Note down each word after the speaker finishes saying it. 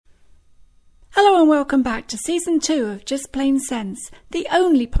and welcome back to Season 2 of Just Plain Sense, the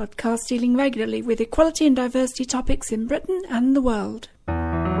only podcast dealing regularly with equality and diversity topics in Britain and the world.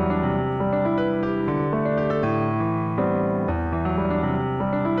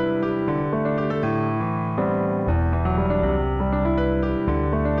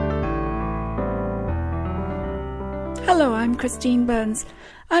 Hello, I'm Christine Burns.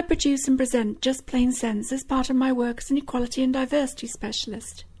 I produce and present Just Plain Sense as part of my work as an equality and diversity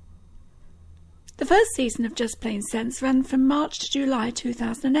specialist. The first season of Just Plain Sense ran from March to July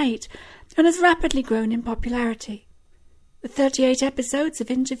 2008 and has rapidly grown in popularity. The 38 episodes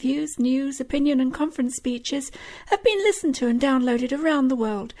of interviews, news, opinion and conference speeches have been listened to and downloaded around the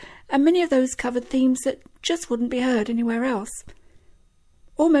world, and many of those covered themes that just wouldn't be heard anywhere else.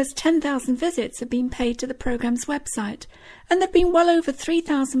 Almost 10,000 visits have been paid to the programme's website, and there have been well over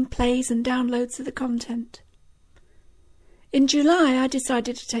 3,000 plays and downloads of the content. In July, I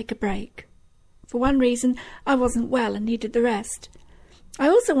decided to take a break. For one reason, I wasn't well and needed the rest. I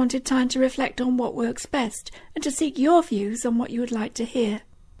also wanted time to reflect on what works best and to seek your views on what you would like to hear.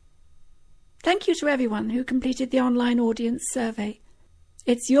 Thank you to everyone who completed the online audience survey.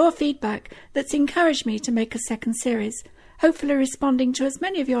 It's your feedback that's encouraged me to make a second series, hopefully responding to as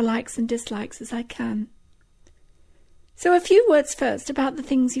many of your likes and dislikes as I can. So a few words first about the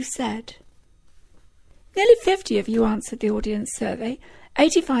things you said. Nearly 50 of you answered the audience survey,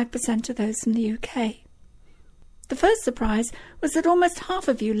 85% of those from the UK. The first surprise was that almost half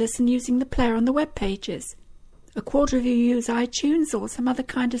of you listen using the player on the web pages. A quarter of you use iTunes or some other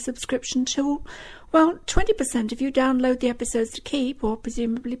kind of subscription tool, while 20% of you download the episodes to keep or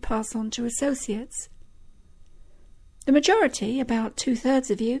presumably pass on to associates. The majority, about 2/3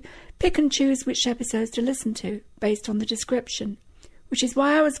 of you, pick and choose which episodes to listen to based on the description, which is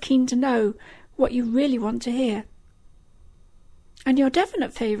why I was keen to know what you really want to hear. And your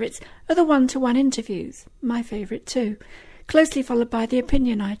definite favourites are the one-to-one interviews, my favourite too, closely followed by the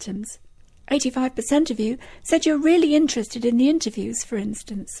opinion items. 85% of you said you're really interested in the interviews, for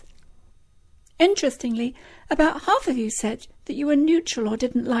instance. Interestingly, about half of you said that you were neutral or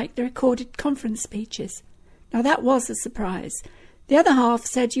didn't like the recorded conference speeches. Now that was a surprise. The other half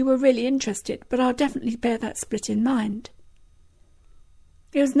said you were really interested, but I'll definitely bear that split in mind.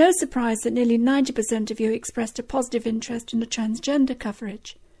 It was no surprise that nearly 90% of you expressed a positive interest in the transgender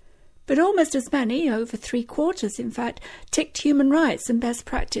coverage. But almost as many, over 3/4 in fact, ticked human rights and best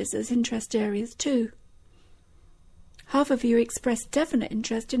practice as interest areas too. Half of you expressed definite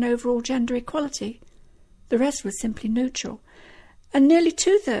interest in overall gender equality. The rest was simply neutral. And nearly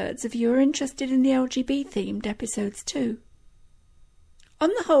 2/3 of you are interested in the LGBT-themed episodes too. On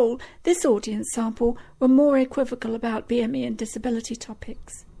the whole, this audience sample were more equivocal about BME and disability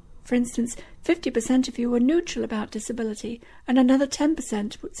topics. For instance, 50% of you were neutral about disability, and another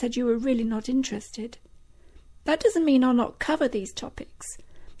 10% said you were really not interested. That doesn't mean I'll not cover these topics.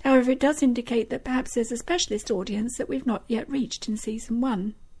 However, it does indicate that perhaps there's a specialist audience that we've not yet reached in Season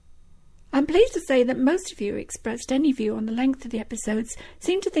 1. I'm pleased to say that most of you who expressed any view on the length of the episodes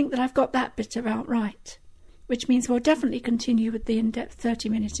seem to think that I've got that bit about right, which means we'll definitely continue with the in-depth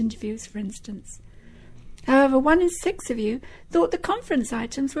 30-minute interviews, for instance. However, 1 in 6 of you thought the conference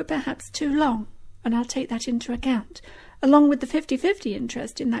items were perhaps too long, and I'll take that into account, along with the 50-50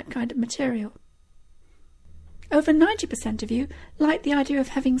 interest in that kind of material. Over 90% of you liked the idea of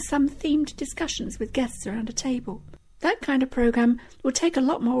having some themed discussions with guests around a table. That kind of programme will take a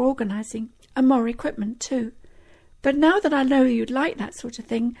lot more organising and more equipment too. But now that I know you'd like that sort of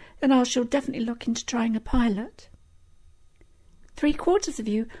thing, then I shall definitely look into trying a pilot. 3/4 of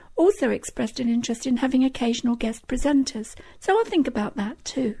you also expressed an interest in having occasional guest presenters, so I'll think about that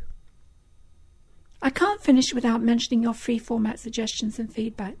too. I can't finish without mentioning your free format suggestions and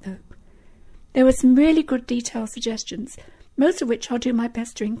feedback though. There were some really good detailed suggestions, most of which I'll do my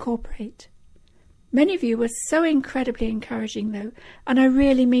best to incorporate. Many of you were so incredibly encouraging though, and I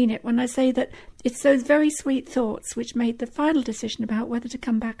really mean it when I say that it's those very sweet thoughts which made the final decision about whether to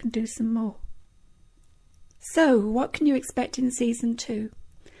come back and do some more. So, what can you expect in Season 2?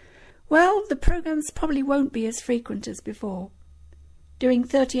 Well, the programmes probably won't be as frequent as before. Doing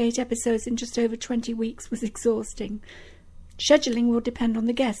 38 episodes in just over 20 weeks was exhausting. Scheduling will depend on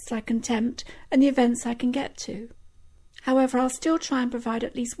the guests I can tempt and the events I can get to. However, I'll still try and provide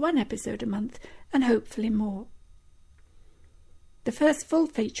at least 1 episode a month, and hopefully more. The first full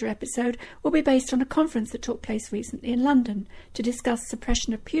feature episode will be based on a conference that took place recently in London to discuss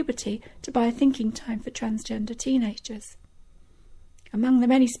suppression of puberty to buy thinking time for transgender teenagers. Among the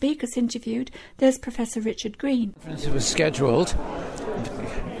many speakers interviewed, there's Professor Richard Green. It was scheduled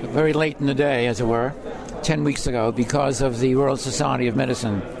very late in the day, as it were, 10 weeks ago because of the World Society of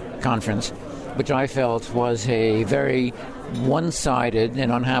Medicine conference. which I felt was a very one-sided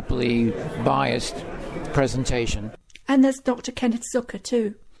and unhappily biased presentation. And there's Dr. Kenneth Zucker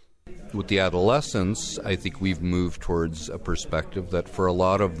too. With the adolescents, I think we've moved towards a perspective that for a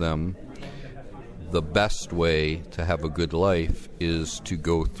lot of them, the best way to have a good life is to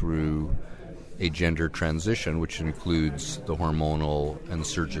go through a gender transition, which includes the hormonal and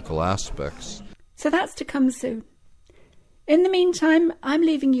surgical aspects. So that's to come soon. In the meantime, I'm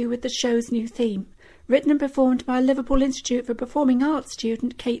leaving you with the show's new theme, written and performed by Liverpool Institute for Performing Arts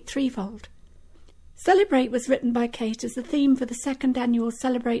student Kate Threefold. Celebrate was written by Kate as the theme for the second annual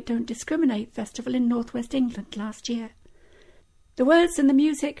Celebrate Don't Discriminate festival in North West England last year. The words and the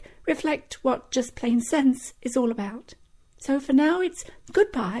music reflect what Just Plain Sense is all about. So for now it's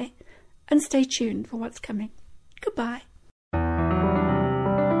goodbye, and stay tuned for what's coming. Goodbye.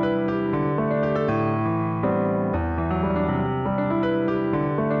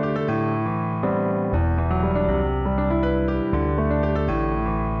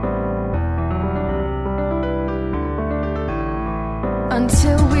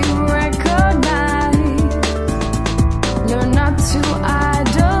 Until we recognize, learn not to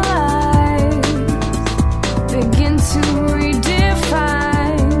idolize, begin to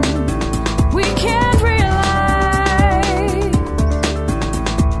redefine, we can't realize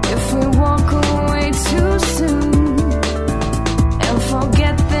if we walk away too soon and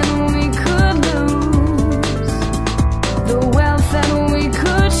forget, then we could lose the wealth that we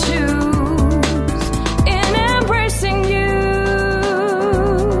could choose in embracing you.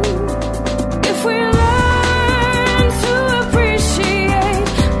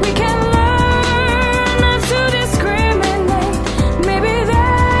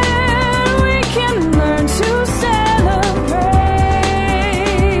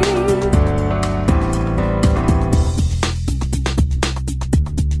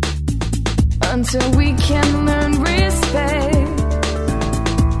 Until we can learn respect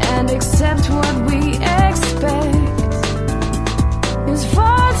and accept what we expect is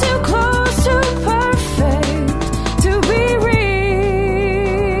far too close to perfect to be real.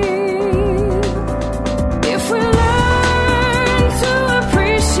 If we learn to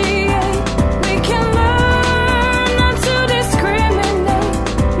appreciate, we can learn not to discriminate.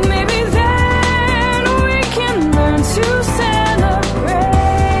 Maybe then we can learn to celebrate.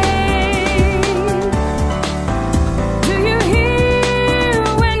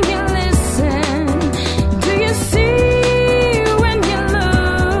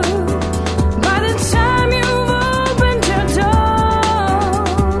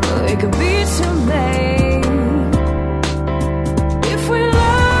 Be too